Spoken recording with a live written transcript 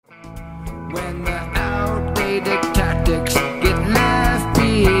When the outdated tactics get left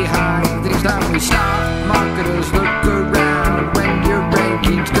behind, it's time we stop. Marketers look around when your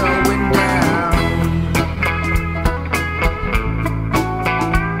ranking's going down.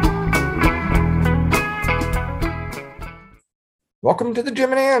 Welcome to the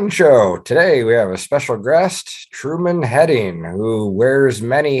Jim and Ann Show. Today we have a special guest, Truman Heading, who wears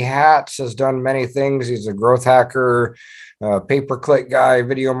many hats, has done many things. He's a growth hacker, pay-per-click guy,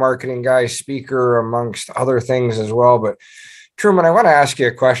 video marketing guy, speaker, amongst other things as well. But Truman, I want to ask you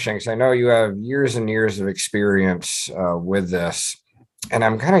a question because I know you have years and years of experience with this. And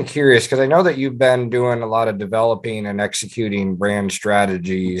I'm kind of curious because I know that you've been doing a lot of developing and executing brand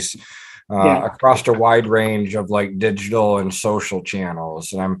strategies across a wide range of like digital and social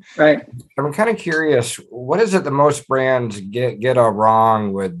channels. And I'm kind of curious, what is it that most brands get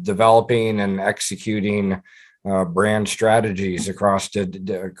wrong with developing and executing brand strategies across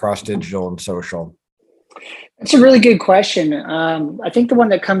digital and social? That's a really good question. I think the one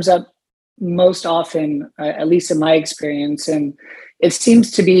that comes up most often, at least in my experience, and it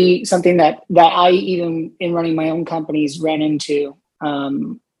seems to be something that I, even in running my own companies, ran into.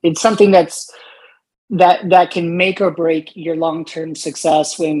 It's something that can make or break your long-term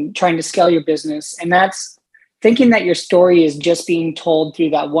success when trying to scale your business. And that's thinking that your story is just being told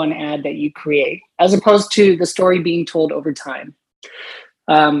through that one ad that you create, as opposed to the story being told over time.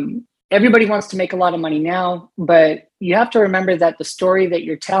 Everybody wants to make a lot of money now, but you have to remember that the story that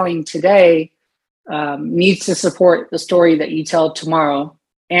you're telling today needs to support the story that you tell tomorrow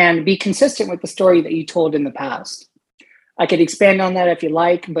and be consistent with the story that you told in the past. I could expand on that if you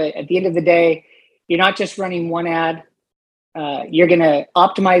like, but at the end of the day, you're not just running one ad. You're going to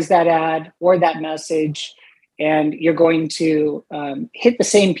optimize that ad or that message, and you're going to hit the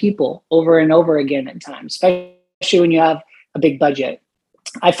same people over and over again at times, especially when you have a big budget.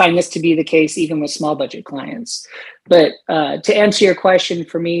 I find this to be the case even with small budget clients. But to answer your question,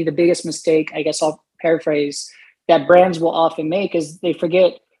 for me, the biggest mistake, I guess I'll paraphrase, that brands will often make is they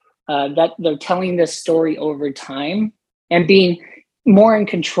forget that they're telling this story over time and being more in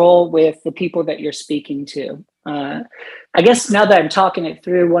control with the people that you're speaking to. I guess now that I'm talking it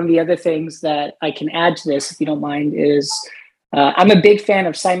through, one of the other things that I can add to this, if you don't mind, is I'm a big fan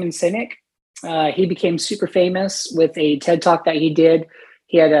of Simon Sinek. He became super famous with a TED Talk that he did.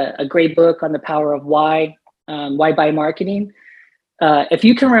 He had a great book on the power of why buy marketing. If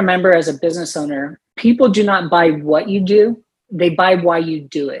you can remember, as a business owner, people do not buy what you do, they buy why you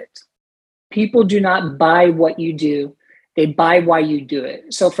do it. People do not buy what you do, they buy why you do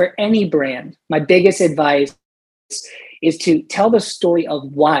it. So for any brand, my biggest advice is to tell the story of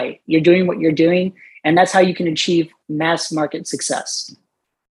why you're doing what you're doing, and that's how you can achieve mass market success.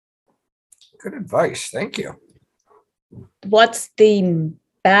 Good advice. Thank you. What's the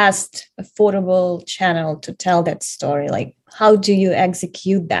best affordable channel to tell that story? Like, how do you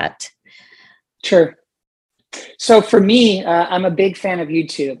execute that? Sure. So for me, I'm a big fan of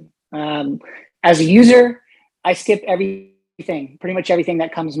YouTube. As a user, I skip everything, pretty much everything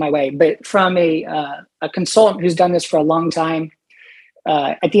that comes my way. But from a consultant who's done this for a long time,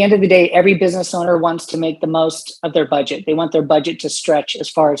 at the end of the day, every business owner wants to make the most of their budget. They want their budget to stretch as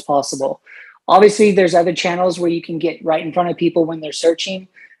far as possible. Obviously, there's other channels where you can get right in front of people when they're searching,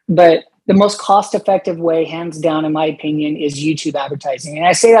 but the most cost-effective way, hands down, in my opinion, is YouTube advertising. And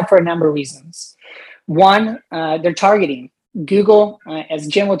I say that for a number of reasons. One, they're targeting. Google, as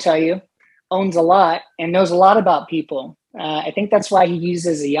Jim will tell you, owns a lot and knows a lot about people. I think that's why he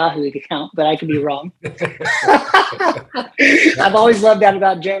uses a Yahoo account, but I could be wrong. I've always loved that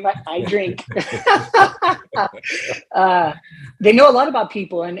about Jim. I drink. They know a lot about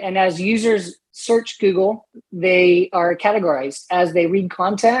people. And as users search Google, they are categorized as they read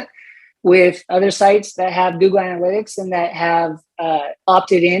content with other sites that have Google Analytics and that have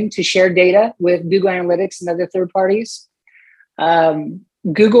opted in to share data with Google Analytics and other third parties.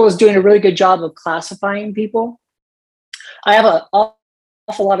 Google is doing a really good job of classifying people. I have an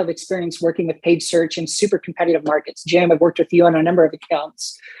awful lot of experience working with paid search in super competitive markets. Jim, I've worked with you on a number of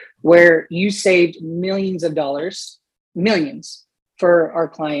accounts where you saved millions of dollars, millions, for our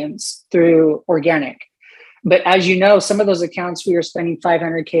clients through organic. But as you know, some of those accounts, we were spending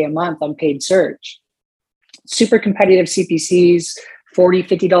 $500K a month on paid search. Super competitive CPCs, $40,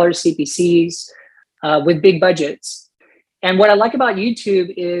 $50 CPCs with big budgets. And what I like about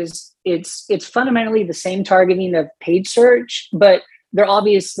YouTube is it's fundamentally the same targeting of paid search, but they're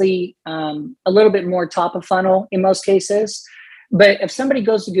obviously a little bit more top of funnel in most cases. But if somebody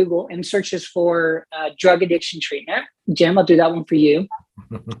goes to Google and searches for drug addiction treatment, Jim, I'll do that one for you.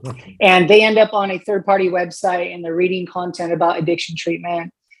 And they end up on a third-party website and they're reading content about addiction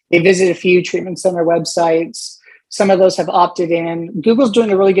treatment. They visit a few treatment center websites. Some of those have opted in. Google's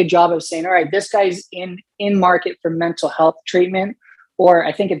doing a really good job of saying, all right, this guy's in market for mental health treatment, or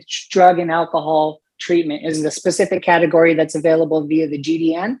I think it's drug and alcohol treatment is the specific category that's available via the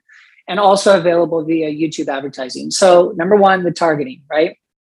GDN and also available via YouTube advertising. So number one, the targeting, right?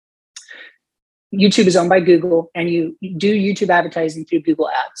 YouTube is owned by Google, and you do YouTube advertising through Google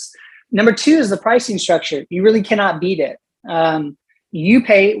Ads. Number two is the pricing structure. You really cannot beat it. You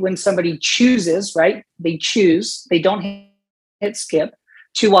pay when somebody chooses, right? They choose, they don't hit skip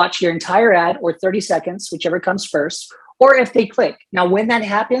to watch your entire ad or 30 seconds, whichever comes first, or if they click. Now, when that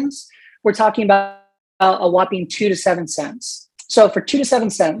happens, we're talking about a whopping 2 to 7 cents. So for 2 to 7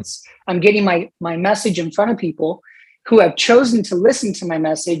 cents, I'm getting my message in front of people who have chosen to listen to my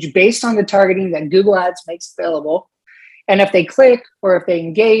message based on the targeting that Google Ads makes available. And if they click or if they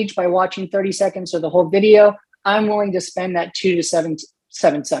engage by watching 30 seconds or the whole video, I'm willing to spend that 2 to 7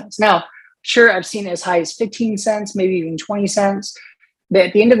 cents. Now, sure, I've seen as high as 15 cents, maybe even 20 cents. But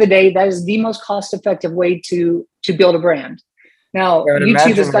at the end of the day, that is the most cost-effective way to build a brand. Now, I would YouTube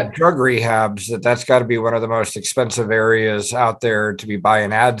imagine has got with drug rehabs that's got to be one of the most expensive areas out there to be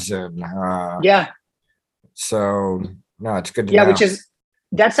buying ads in. yeah. So no, it's good to know. Which is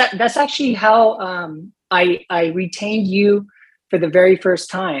that's actually how I retained you for the very first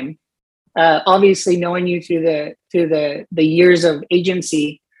time. Obviously, knowing you through the years of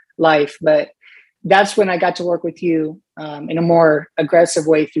agency life, but that's when I got to work with you in a more aggressive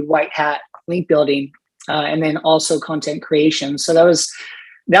way through white hat link building, and then also content creation. So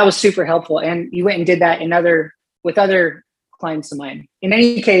that was super helpful. And you went and did that with other clients of mine. In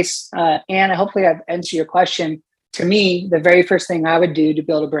any case, Anne, hopefully I've answered your question. To me, the very first thing I would do to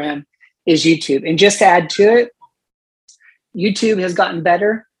build a brand is YouTube. And just to add to it, YouTube has gotten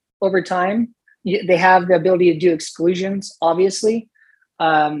better over time. They have the ability to do exclusions, obviously.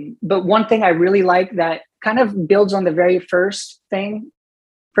 But one thing I really like that kind of builds on the very first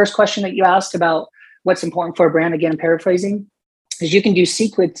question that you asked about what's important for a brand, again, paraphrasing, is you can do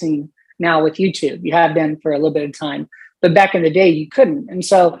sequencing now with YouTube. You have been for a little bit of time, but back in the day, you couldn't. And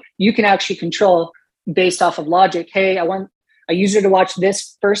so you can actually control based off of logic. Hey, I want a user to watch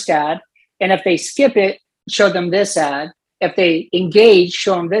this first ad. And if they skip it, show them this ad. If they engage,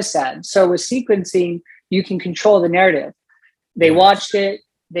 show them this ad. So with sequencing, you can control the narrative. They watched it,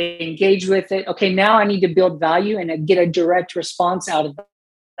 they engaged with it. Okay, now I need to build value and get a direct response out of them.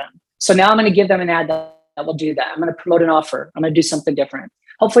 So now I'm going to give them an ad that will do that. I'm going to promote an offer. I'm going to do something different.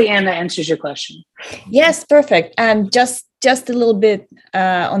 Hopefully, Anne, that answers your question. Yes, perfect. And just a little bit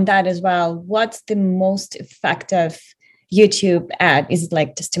on that as well. What's the most effective YouTube ad? Is it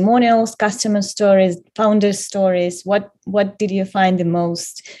like testimonials, customer stories, founder stories? What did you find the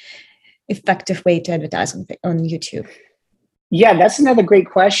most effective way to advertise on YouTube? Yeah, that's another great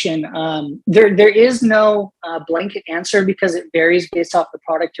question. There is no blanket answer because it varies based off the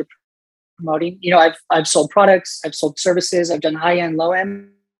product you're promoting. You know, I've sold products, I've sold services, I've done high end, low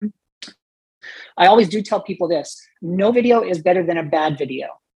end. I always do tell people this: no video is better than a bad video.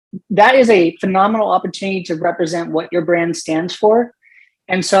 That is a phenomenal opportunity to represent what your brand stands for.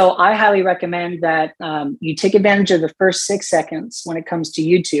 And so I highly recommend that you take advantage of the first 6 seconds when it comes to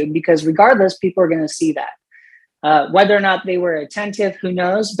YouTube, because regardless, people are going to see that. Whether or not they were attentive, who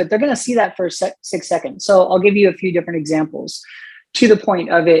knows, but they're going to see that first 6 seconds. So I'll give you a few different examples to the point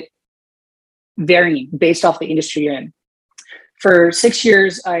of it varying based off the industry you're in. For 6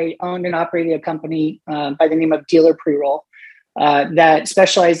 years, I owned and operated a company by the name of Dealer Pre-Roll that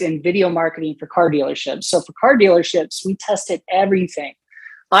specialized in video marketing for car dealerships. So for car dealerships, we tested everything.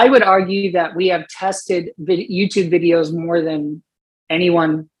 I would argue that we have tested YouTube videos more than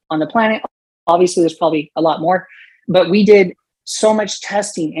anyone on the planet. Obviously, there's probably a lot more, but we did so much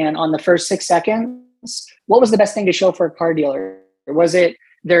testing. And on the first 6 seconds, what was the best thing to show for a car dealer? Was it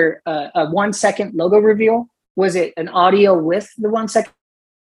their a 1 second logo reveal? Was it an audio with the 1 second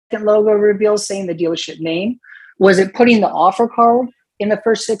logo reveal saying the dealership name? Was it putting the offer card in the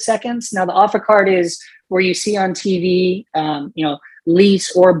first 6 seconds? Now, the offer card is where you see on TV,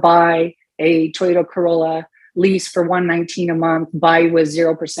 lease or buy a Toyota Corolla, lease for $119 a month, buy with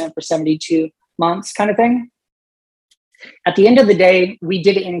 0% for 72 months kind of thing. At the end of the day, we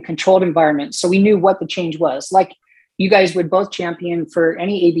did it in a controlled environment. So we knew what the change was. Like you guys would both champion for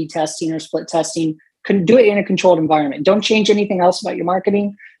any A/B testing or split testing, can do it in a controlled environment. Don't change anything else about your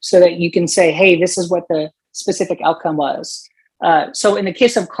marketing so that you can say, hey, this is what the specific outcome was. So in the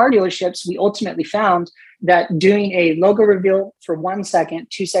case of car dealerships, we ultimately found that doing a logo reveal for 1 second,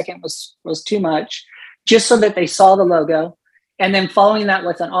 2 seconds was too much, just so that they saw the logo. And then following that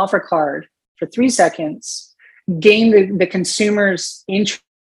with an offer card for 3 seconds, gain the consumer's interest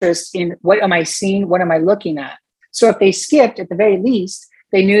interest in what am I seeing, what am I looking at. So if they skipped, at the very least,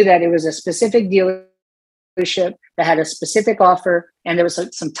 they knew that it was a specific dealership that had a specific offer, and there was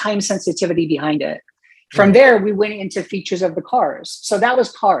some time sensitivity behind it. From there, we went into features of the cars. So that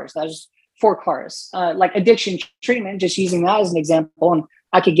was cars. That was 4 cars. Like addiction treatment, just using that as an example, and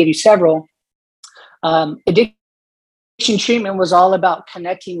I could give you several. Addiction treatment was all about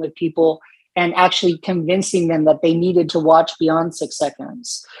connecting with people and actually convincing them that they needed to watch beyond 6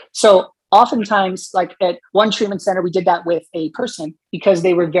 seconds. So oftentimes, like at one treatment center, we did that with a person because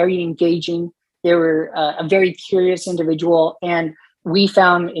they were very engaging. They were a very curious individual. And we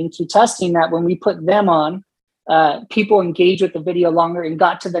found through testing that when we put them on, people engaged with the video longer and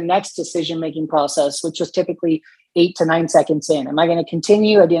got to the next decision-making process, which was typically 8 to 9 seconds in. Am I going to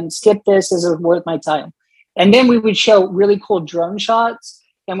continue? I didn't skip this. Is it worth my time? And then we would show really cool drone shots,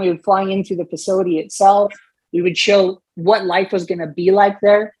 and we would fly in through the facility itself. We would show what life was going to be like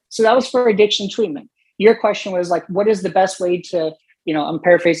there. So that was for addiction treatment. Your question was like, what is the best way to, I'm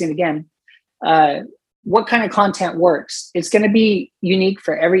paraphrasing again, what kind of content works? It's going to be unique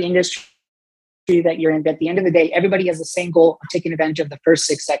for every industry that you're in. But at the end of the day, everybody has the same goal of taking advantage of the first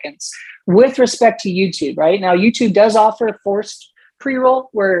 6 seconds. With respect to YouTube, right? Now, YouTube does offer forced pre-roll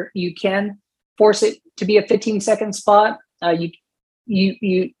where you can force it to be a 15-second spot.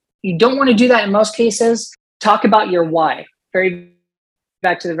 You don't want to do that in most cases. Talk about your why.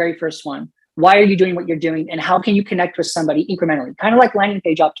 Back to the very first one. Why are you doing what you're doing, and how can you connect with somebody incrementally? Kind of like landing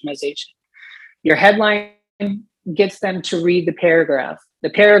page optimization. Your headline gets them to read the paragraph. The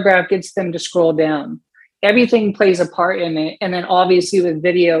paragraph gets them to scroll down. Everything plays a part in it. And then obviously with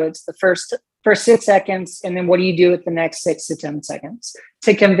video, it's the first 6 seconds. And then what do you do with the next 6 to 10 seconds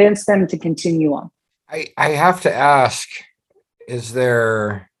to convince them to continue on? I have to ask, is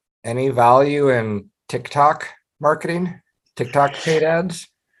there any value in TikTok marketing? TikTok paid ads?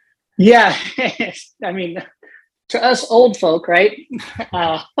 Yeah. I mean, to us old folk, right?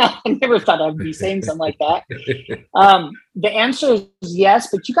 I never thought I'd be saying something like that. The answer is yes,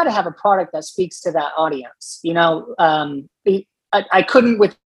 but you got to have a product that speaks to that audience. I couldn't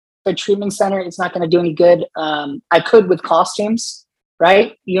with the treatment center. It's not going to do any good. I could with costumes,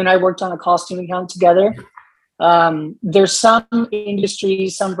 right? You and I worked on a costume account together. There's some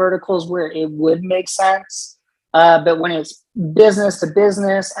industries, some verticals where it would make sense. But when it's business to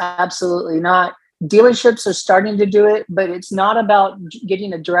business, absolutely not. Dealerships are starting to do it, but it's not about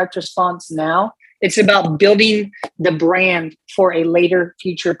getting a direct response now. It's about building the brand for a later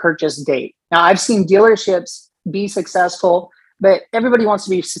future purchase date. Now, I've seen dealerships be successful, but everybody wants to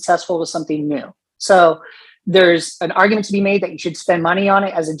be successful with something new. So there's an argument to be made that you should spend money on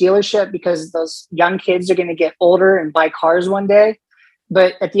it as a dealership because those young kids are going to get older and buy cars one day.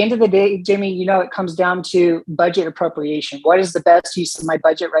 But at the end of the day, Jimmy, it comes down to budget appropriation. What is the best use of my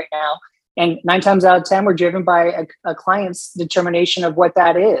budget right now? And 9 times out of 10, we're driven by a client's determination of what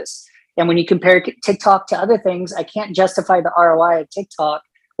that is. And when you compare TikTok to other things, I can't justify the ROI of TikTok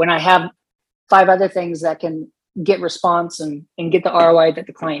when I have 5 other things that can get response and get the ROI that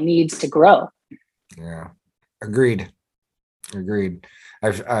the client needs to grow. Yeah, agreed.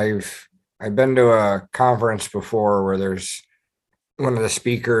 I've been to a conference before where there's one of the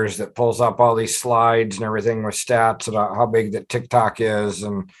speakers that pulls up all these slides and everything with stats about how big that TikTok is.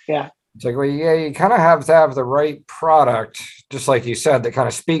 And yeah, it's like, well, yeah, you kind of have to have the right product, just like you said, that kind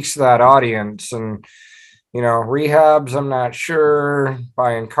of speaks to that audience. And, rehabs, I'm not sure.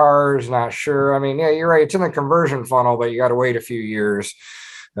 Buying cars, not sure. I mean, yeah, you're right. It's in the conversion funnel, but you got to wait a few years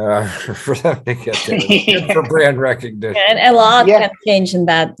for them to get there for brand recognition. And a lot can change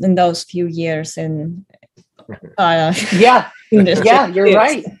in those few years. And yeah, you're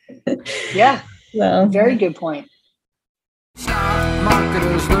right. Yeah, well, very good point. Stock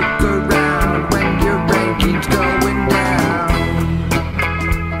marketers look around.